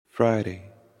Friday,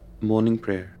 Morning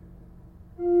Prayer.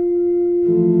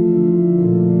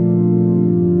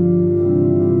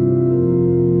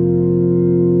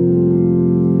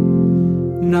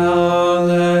 Now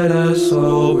let us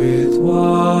all with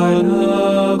one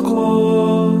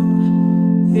accord,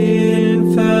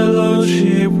 in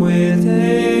fellowship with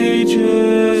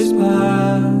ages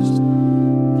past,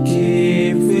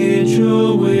 keep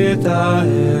vigil with our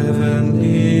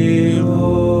heavenly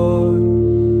Lord,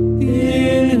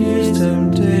 in His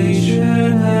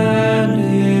temptation and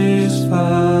His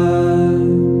fast.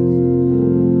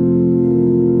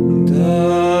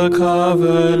 The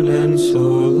covenant so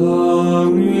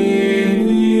long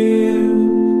revealed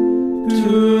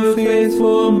to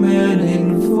faithful men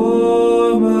in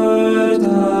former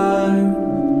time,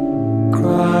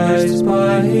 Christ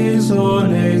by His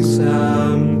own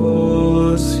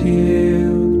example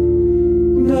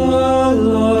sealed, the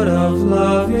Lord of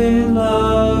love in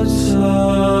love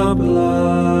sublime.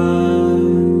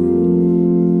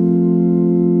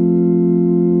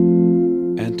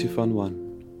 Antiphon 1.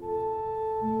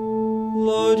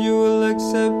 Lord, you will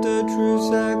accept the true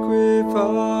sacrifice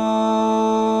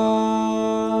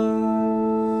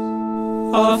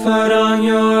offered on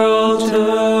your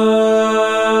altar.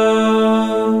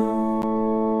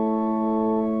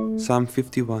 Psalm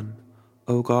 51.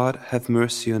 O God, have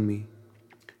mercy on me.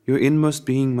 Your inmost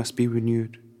being must be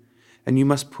renewed, and you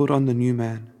must put on the new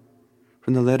man.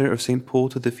 From the letter of St. Paul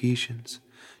to the Ephesians,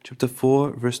 chapter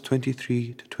 4, verse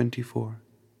 23 to 24.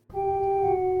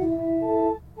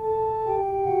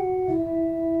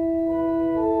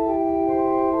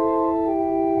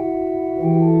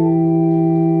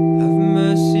 Have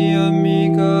mercy on me,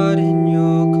 God, in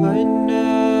your kindness.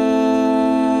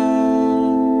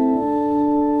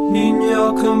 In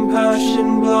your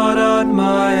compassion, blot out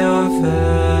my offense.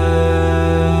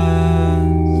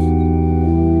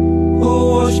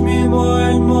 Oh, wash me more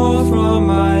and more from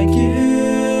my guilt,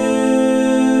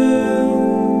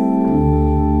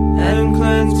 and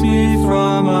cleanse me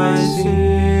from my sin.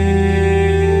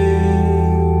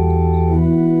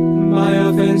 My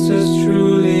offenses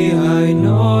truly I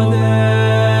know them.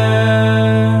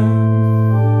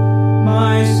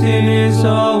 My sin is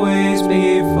always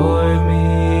before me.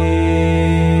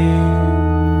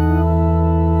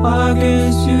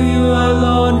 Against you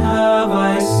alone have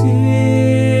I sinned.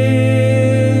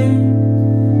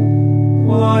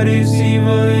 What is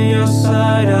evil in your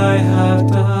sight I have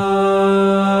done,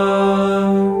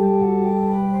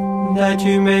 that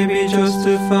you may be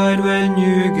justified when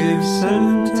you give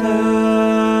sentence,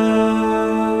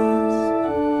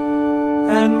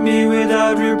 and be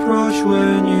without reproach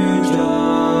when you judge.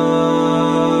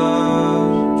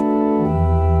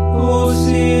 Oh,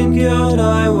 sin, guilt,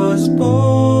 I was born,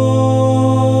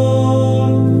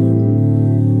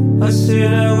 a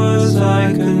sinner was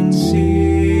I conceived.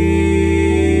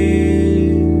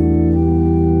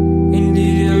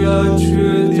 Indeed, you love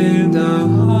truth in the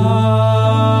heart.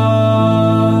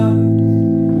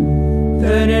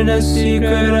 Then in the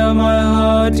secret of my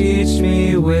heart teach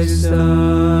me wisdom.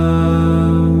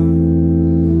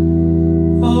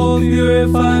 Oh,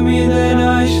 purify me, then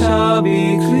I shall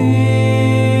be clean.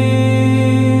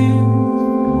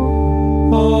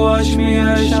 Oh, wash me,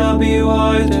 I shall be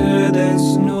whiter than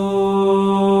snow.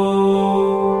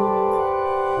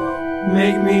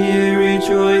 Make me a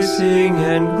rejoicing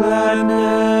and gladness,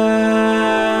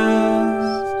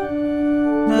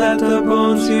 that the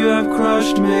bones you have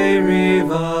crushed may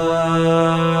revive.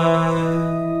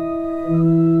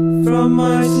 From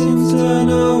my sins turn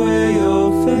away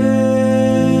your face,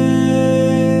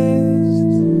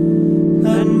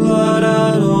 and blot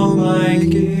out all my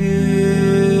guilt.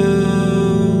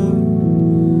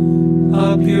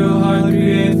 A pure heart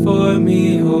create for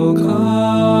me, O God.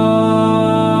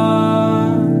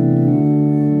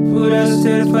 Put a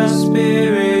steadfast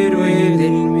spirit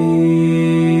within me.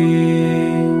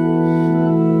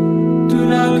 Do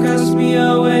not cast me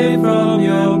away from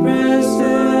your presence,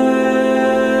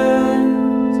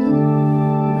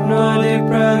 nor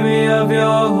deprive me of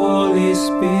your Holy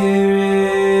Spirit.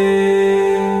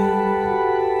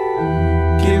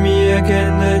 Give me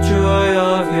again the joy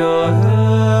of your help,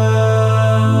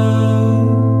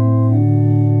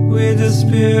 with the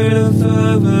spirit of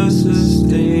fervor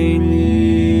sustain me,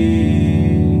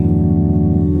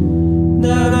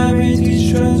 that I may teach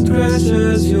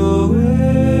transgressors your ways,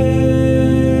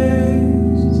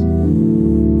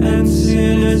 and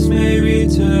sinners may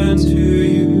return to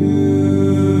you.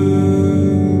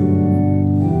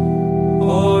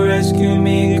 Oh, rescue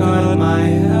me, God, my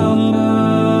helper,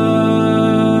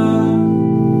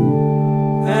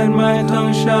 and my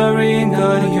tongue shall ring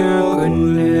out your goodness.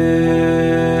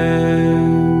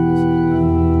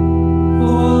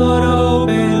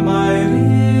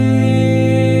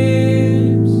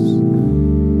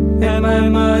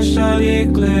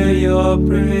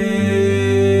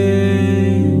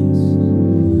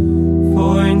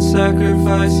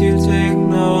 sacrifice you take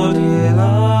no delight,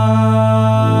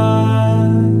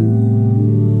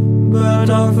 but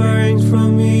offerings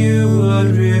from you would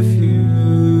refuse.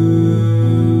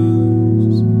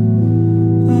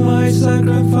 I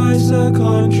sacrifice a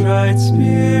contrite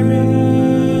spirit,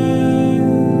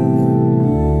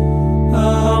 a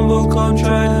humble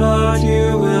contrite heart you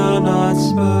will not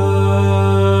spurn.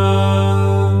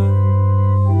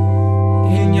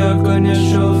 In your goodness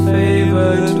show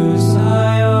favor to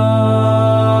Zion,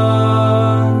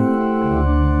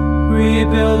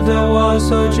 rebuild the walls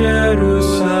of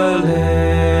Jerusalem.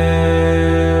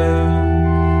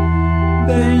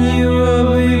 Then you will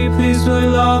be pleased with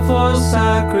lawful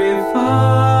sacrifice,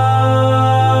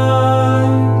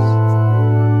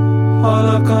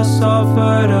 holocaust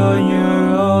offered on your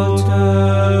altar.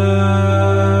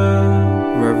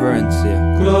 Reverencia.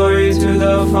 Glory to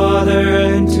the Father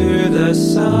and to the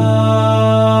Son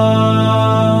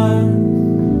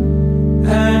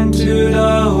and to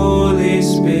the Holy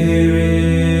Spirit,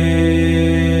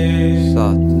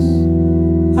 Satis.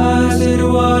 as it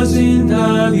was in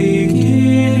the beginning,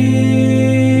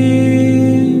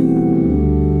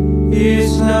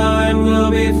 is now and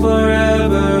will be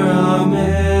forever.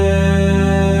 Amen.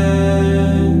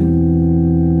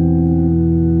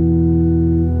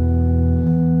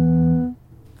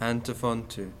 Antiphon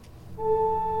 2.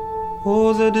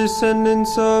 All the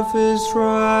descendants of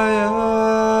Israel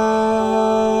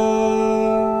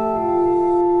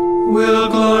will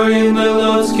glory in the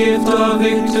Lord's gift of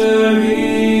victory.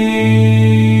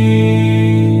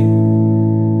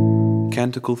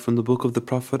 Canticle from the book of the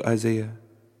prophet Isaiah,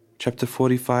 chapter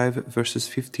 45, verses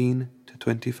 15 to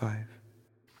 25.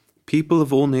 People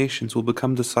of all nations will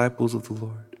become disciples of the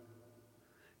Lord.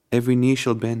 Every knee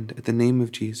shall bend at the name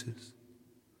of Jesus.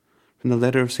 From the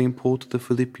letter of St. Paul to the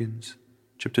Philippians,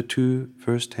 chapter 2,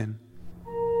 verse 10.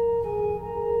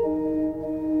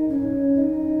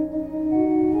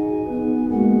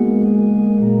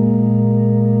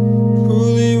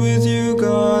 Truly with you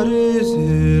God is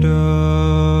it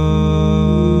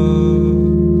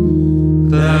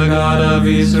the God of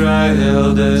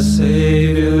Israel, the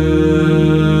Savior.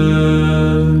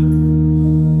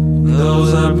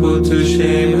 Those are put to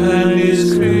shame and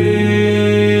disgrace,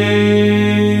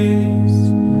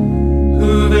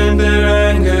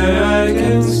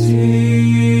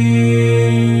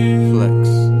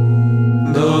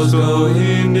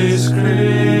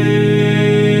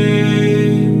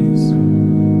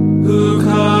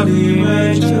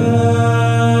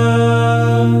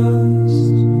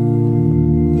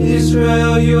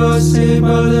 saved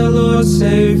by the Lord,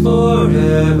 saved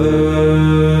forever.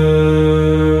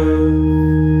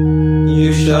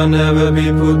 You shall never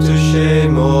be put to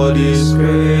shame or disgrace.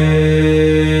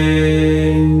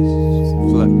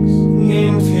 Flex.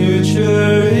 In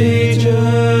future ages,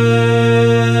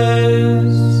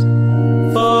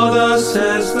 for thus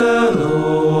says the Lord,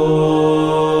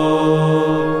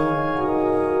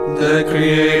 the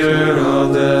Creator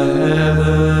of the heavens.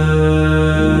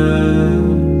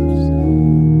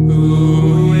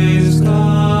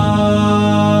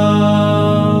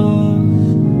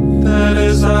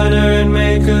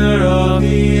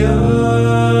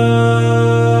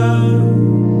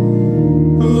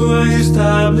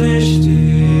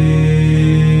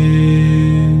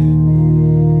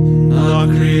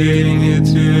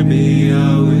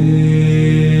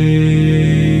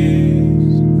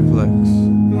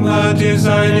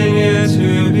 Designing it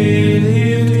to be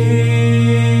lived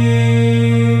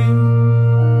in.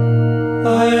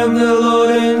 I am the Lord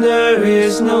and there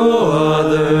is no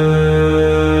other.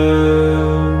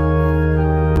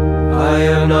 I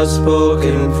am not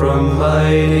spoken from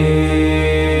hiding,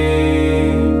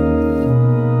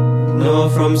 nor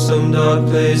from some dark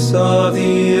place of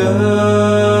the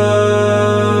earth.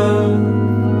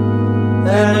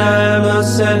 And I am not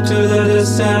sent to the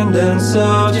descendants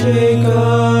of Jacob.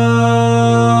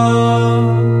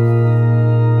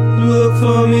 Look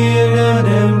for me in an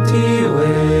empty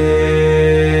waste.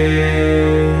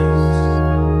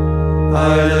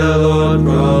 I, the Lord,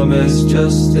 promise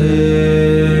justice.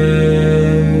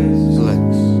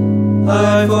 Flex.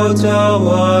 I foretell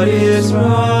what is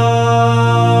right.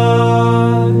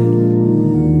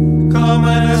 Come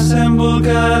and assemble,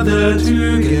 gather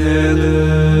together.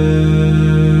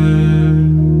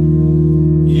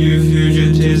 You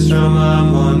fugitives from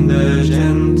among the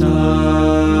Gentiles.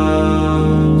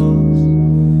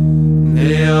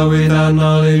 They are without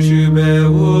knowledge who bear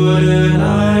wooden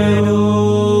idols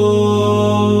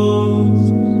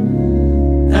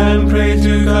and pray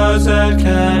to gods that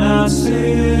cannot save.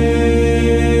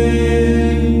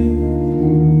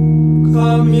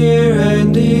 Come here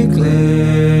and declare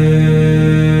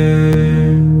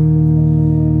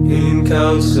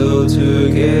counsel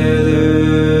together,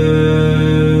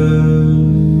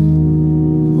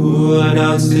 who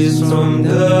announced this from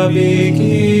the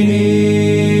beginning,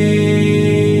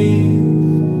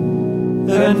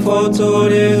 and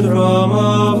foretold it from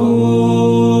of old.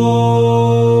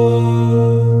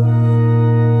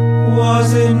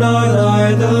 Was it not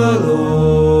I, the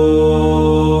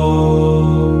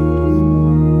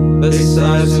Lord,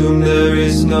 besides whom there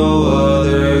is no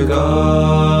other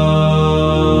God?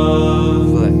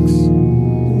 Flex.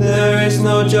 There is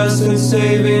no just and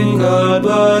saving God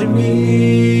but me.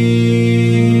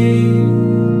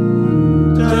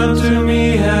 Turn to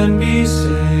me and be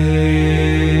saved,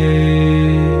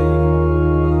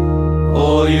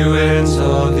 all you ends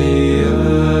of the earth.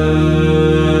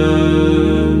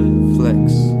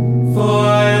 Flex. For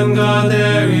I am God,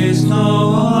 there is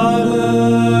no other.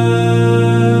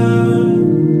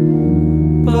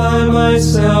 By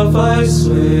myself I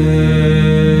swear,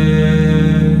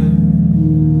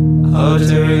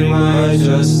 uttering my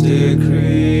just decree,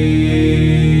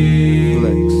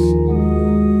 Flex.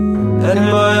 and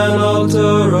my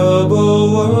unalterable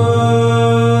word.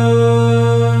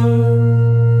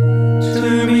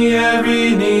 To me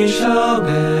every knee shall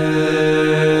bend,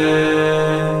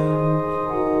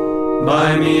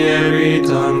 by me every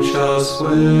tongue shall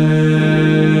swear,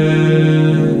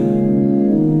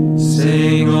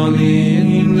 saying only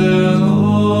in the Lord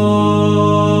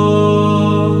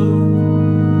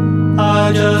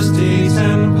are justice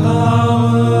and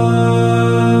power.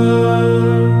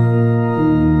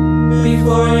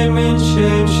 Before him in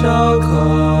shame shall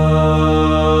come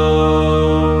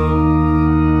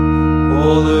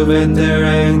all who vent their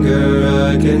anger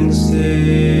against him.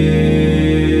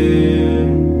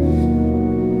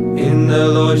 In the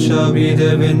Lord shall be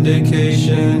the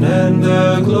vindication and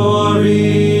the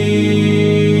glory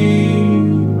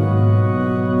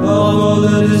of all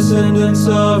the descendants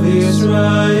of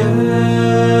Israel.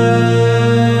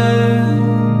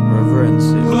 Reverence.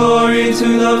 Glory to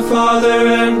the Father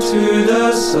and to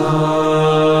the Son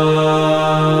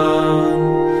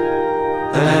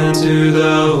and to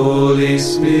the Holy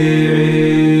Spirit,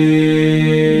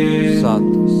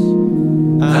 Satis.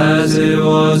 as it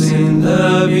was in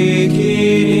the beginning,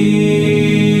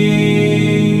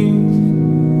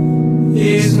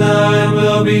 is now and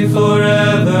will be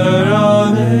forever.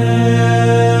 Amen.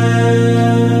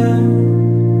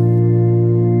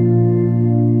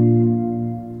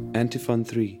 Antiphon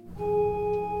 3.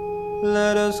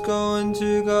 Let us go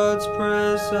into God's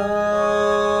presence,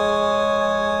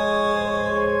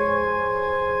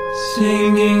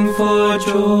 Singing for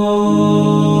joy.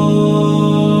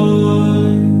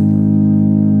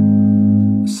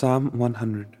 Psalm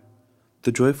 100.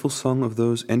 The joyful song of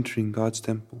those entering God's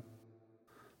temple.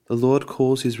 The Lord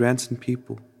calls his ransomed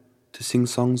people to sing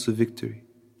songs of victory.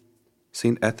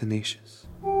 Saint Athanasius.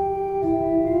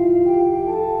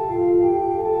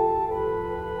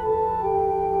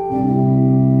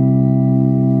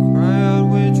 cry out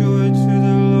with joy to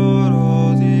the Lord,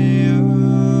 all the earth.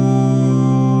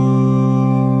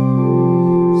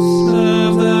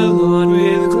 Serve the Lord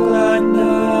with gladness.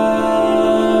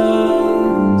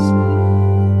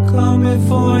 Come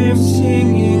before him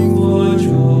singing for joy.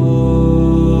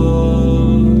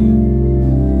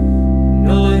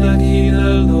 Know that he,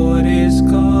 the Lord, is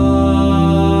God.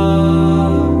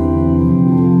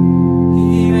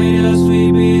 He made us,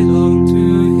 we belong to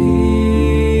him.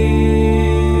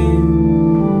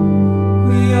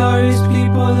 We are his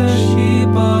people, the sheep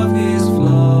of his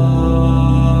flock.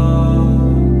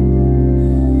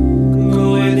 Go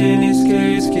within his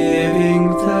gates giving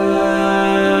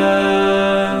thanks,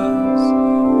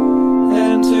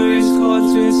 enter his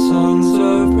courts with songs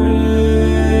of praise.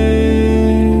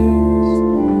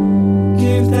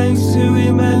 Give thanks to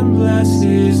him and bless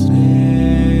his name.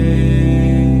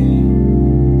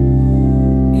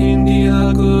 Indeed,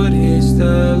 how good is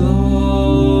the Lord.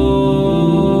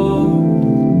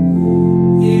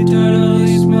 Eternal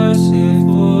is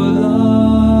merciful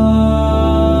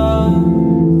love.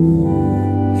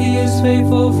 He is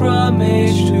faithful from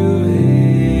age to age.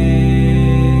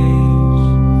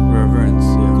 Reverence.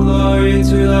 Glory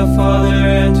to the Father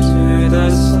and to the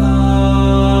Son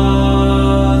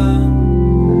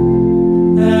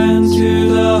and to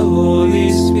the Holy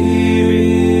Spirit,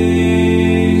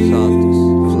 Satis.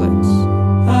 Flex.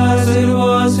 as it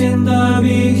was in the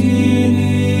beginning,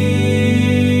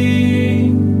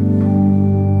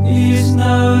 is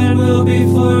now and will be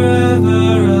forever.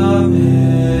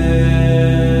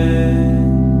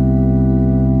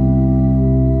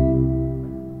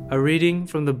 Amen. A reading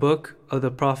from the book of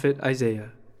the prophet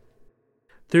Isaiah.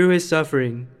 Through his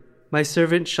suffering, my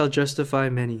servant shall justify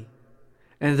many,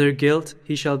 and their guilt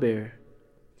he shall bear.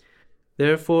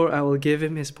 Therefore I will give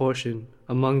him his portion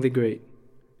among the great,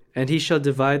 and he shall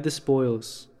divide the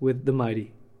spoils with the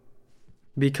mighty.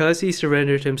 Because he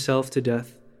surrendered himself to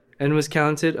death, and was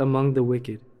counted among the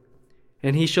wicked.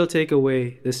 And he shall take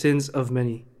away the sins of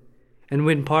many, and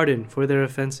win pardon for their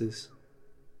offenses.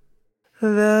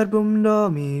 Verbum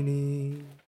Domini.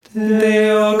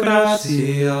 Deo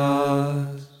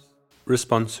gratias.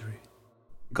 Responsory.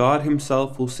 God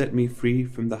himself will set me free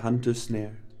from the hunter's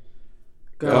snare.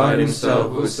 God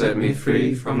himself will set me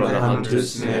free from the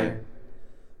hunter's snare,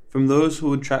 From those who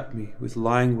would trap me with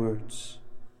lying words.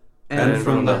 and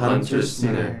from the hunter's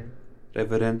snare.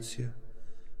 Reverencia.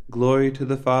 Glory to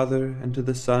the Father, and to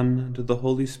the Son, and to the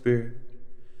Holy Spirit.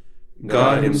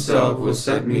 God himself will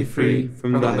set me free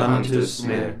from the hunter's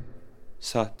snare.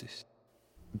 Satis.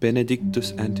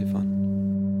 Benedictus Antiphon.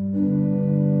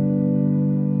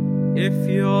 If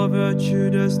your virtue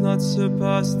does not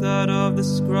surpass that of the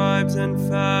scribes and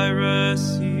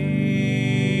Pharisees,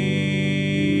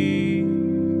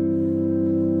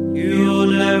 You will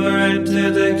never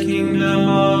enter the kingdom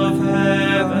of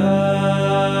heaven.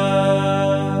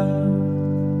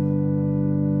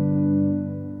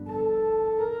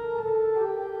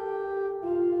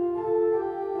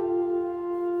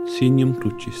 Signum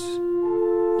Crucis.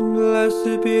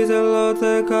 blessed be the Lord,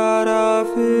 the God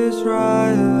of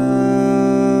Israel.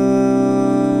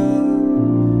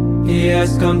 He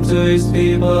has come to his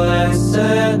people and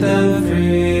set them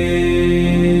free.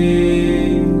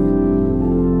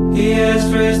 He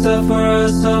has raised up for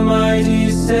us a mighty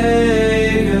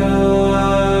Savior,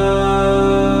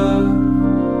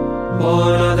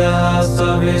 born of the house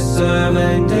of his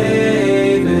servant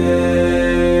David.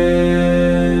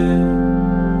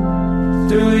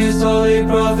 Through his holy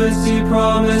prophets he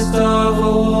promised of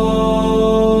old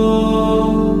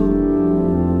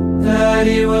that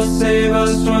he will save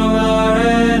us from our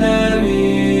enemies,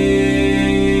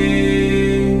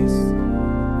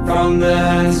 from the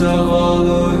hands of all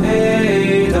who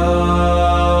hate us.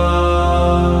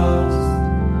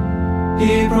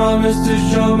 He promised to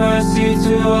show mercy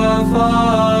to our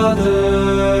fathers,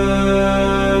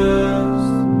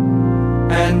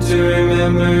 and to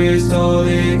remember his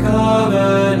holy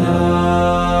covenant.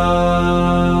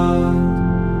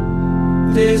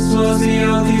 This was the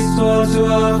oath he swore to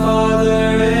our father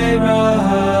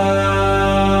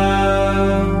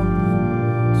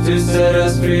Abraham, to set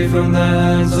us free from the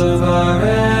hands of our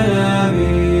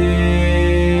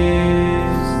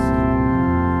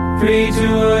enemies, free to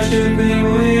worship him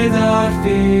without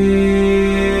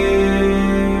fear,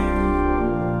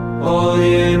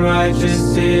 holy and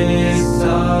righteous in his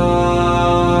sight,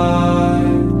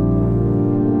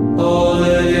 all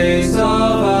the days of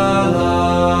our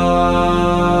life.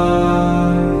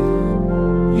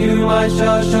 You, my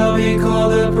child, shall be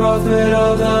called the prophet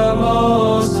of the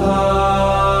Most High,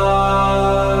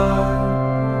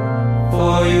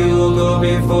 for you will go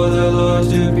before the Lord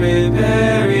to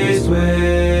prepare his way,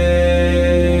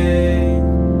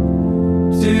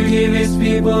 to give his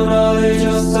people knowledge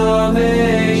of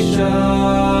salvation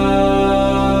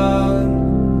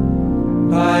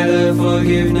by the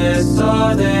forgiveness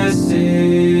of their sins,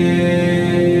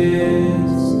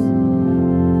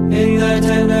 in the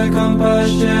tender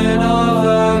compassion of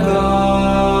our God.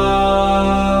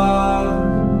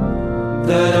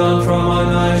 The dawn from on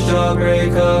high shall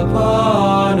break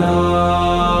upon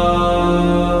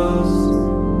us,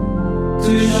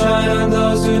 to shine on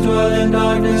those who dwell in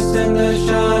darkness and the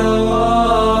shadow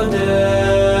of death,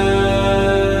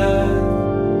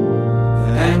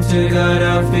 and to guide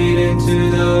our feet into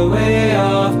the way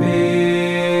of peace.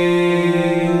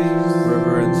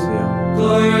 Reverencia.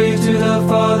 Glory to the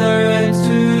Father and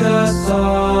to the Son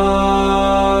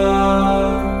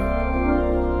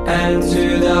and to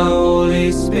the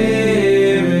Holy Spirit,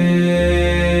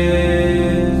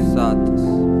 Satis.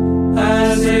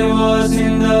 as it was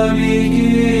in the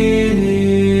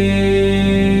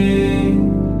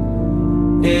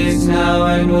beginning, is now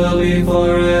and will be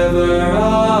forever.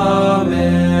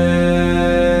 Amen.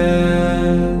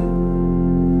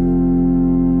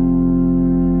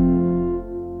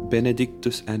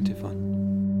 Benedictus Antiphon.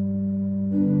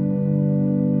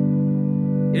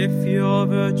 If your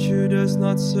virtue does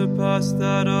not surpass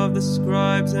that of the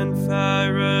scribes and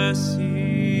Pharisees,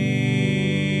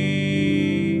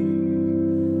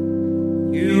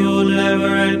 You will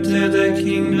never enter the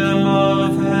kingdom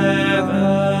of heaven.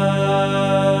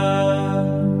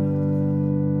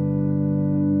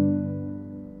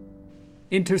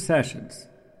 Intercessions.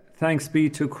 Thanks be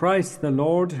to Christ the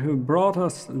Lord, who brought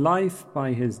us life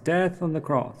by his death on the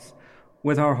cross.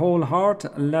 With our whole heart,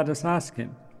 let us ask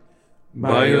him.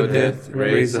 By your death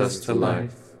raise us to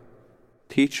life.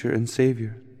 Teacher and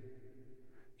Saviour,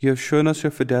 you have shown us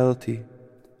your fidelity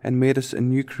and made us a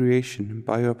new creation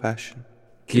by your passion.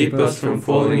 Keep us from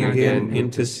falling again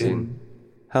into sin,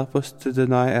 Help us to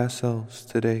deny ourselves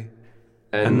today.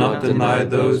 and not deny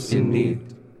those in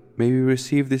need, May we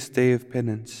receive this day of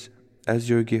penance as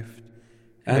your gift.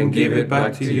 and give it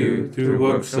back to you through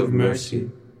works of mercy,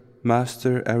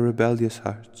 Master our rebellious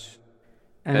hearts.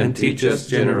 and teach us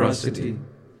generosity.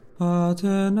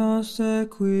 Pater noster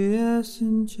qui es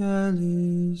in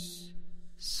celis,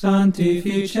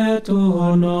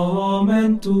 sanctificetur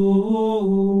nomen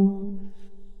tuum,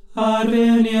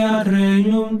 adveniat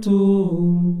regnum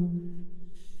tuum,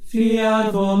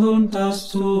 fiat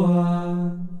voluntas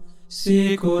tua,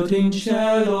 sicut in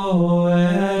cielo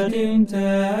et in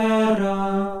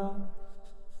terra.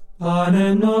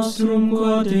 Panem nostrum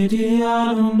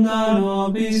quotidianum da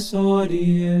nobis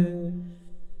hodie,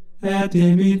 et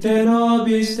dimitte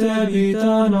nobis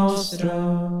debita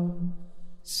nostra,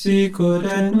 sicut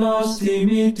et nos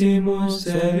dimittimus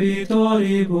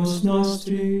debitoribus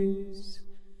nostris.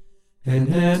 Et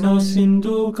ne nos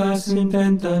inducas in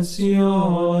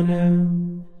tentationem,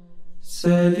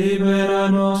 sed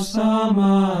libera nos a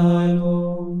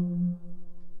malo.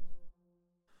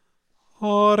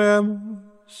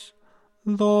 Oremus.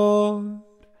 Lord,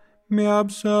 may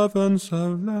observance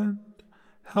of Lent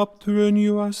help to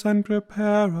renew us and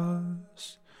prepare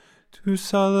us to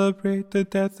celebrate the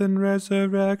death and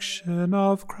resurrection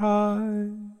of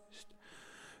Christ,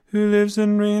 who lives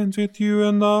and reigns with you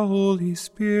in the Holy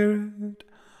Spirit,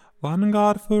 one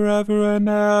God forever and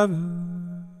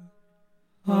ever.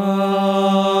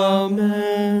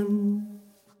 Amen.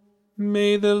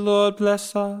 May the Lord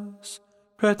bless us,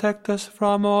 protect us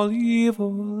from all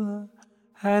evil,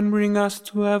 and bring us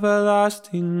to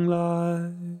everlasting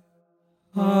life.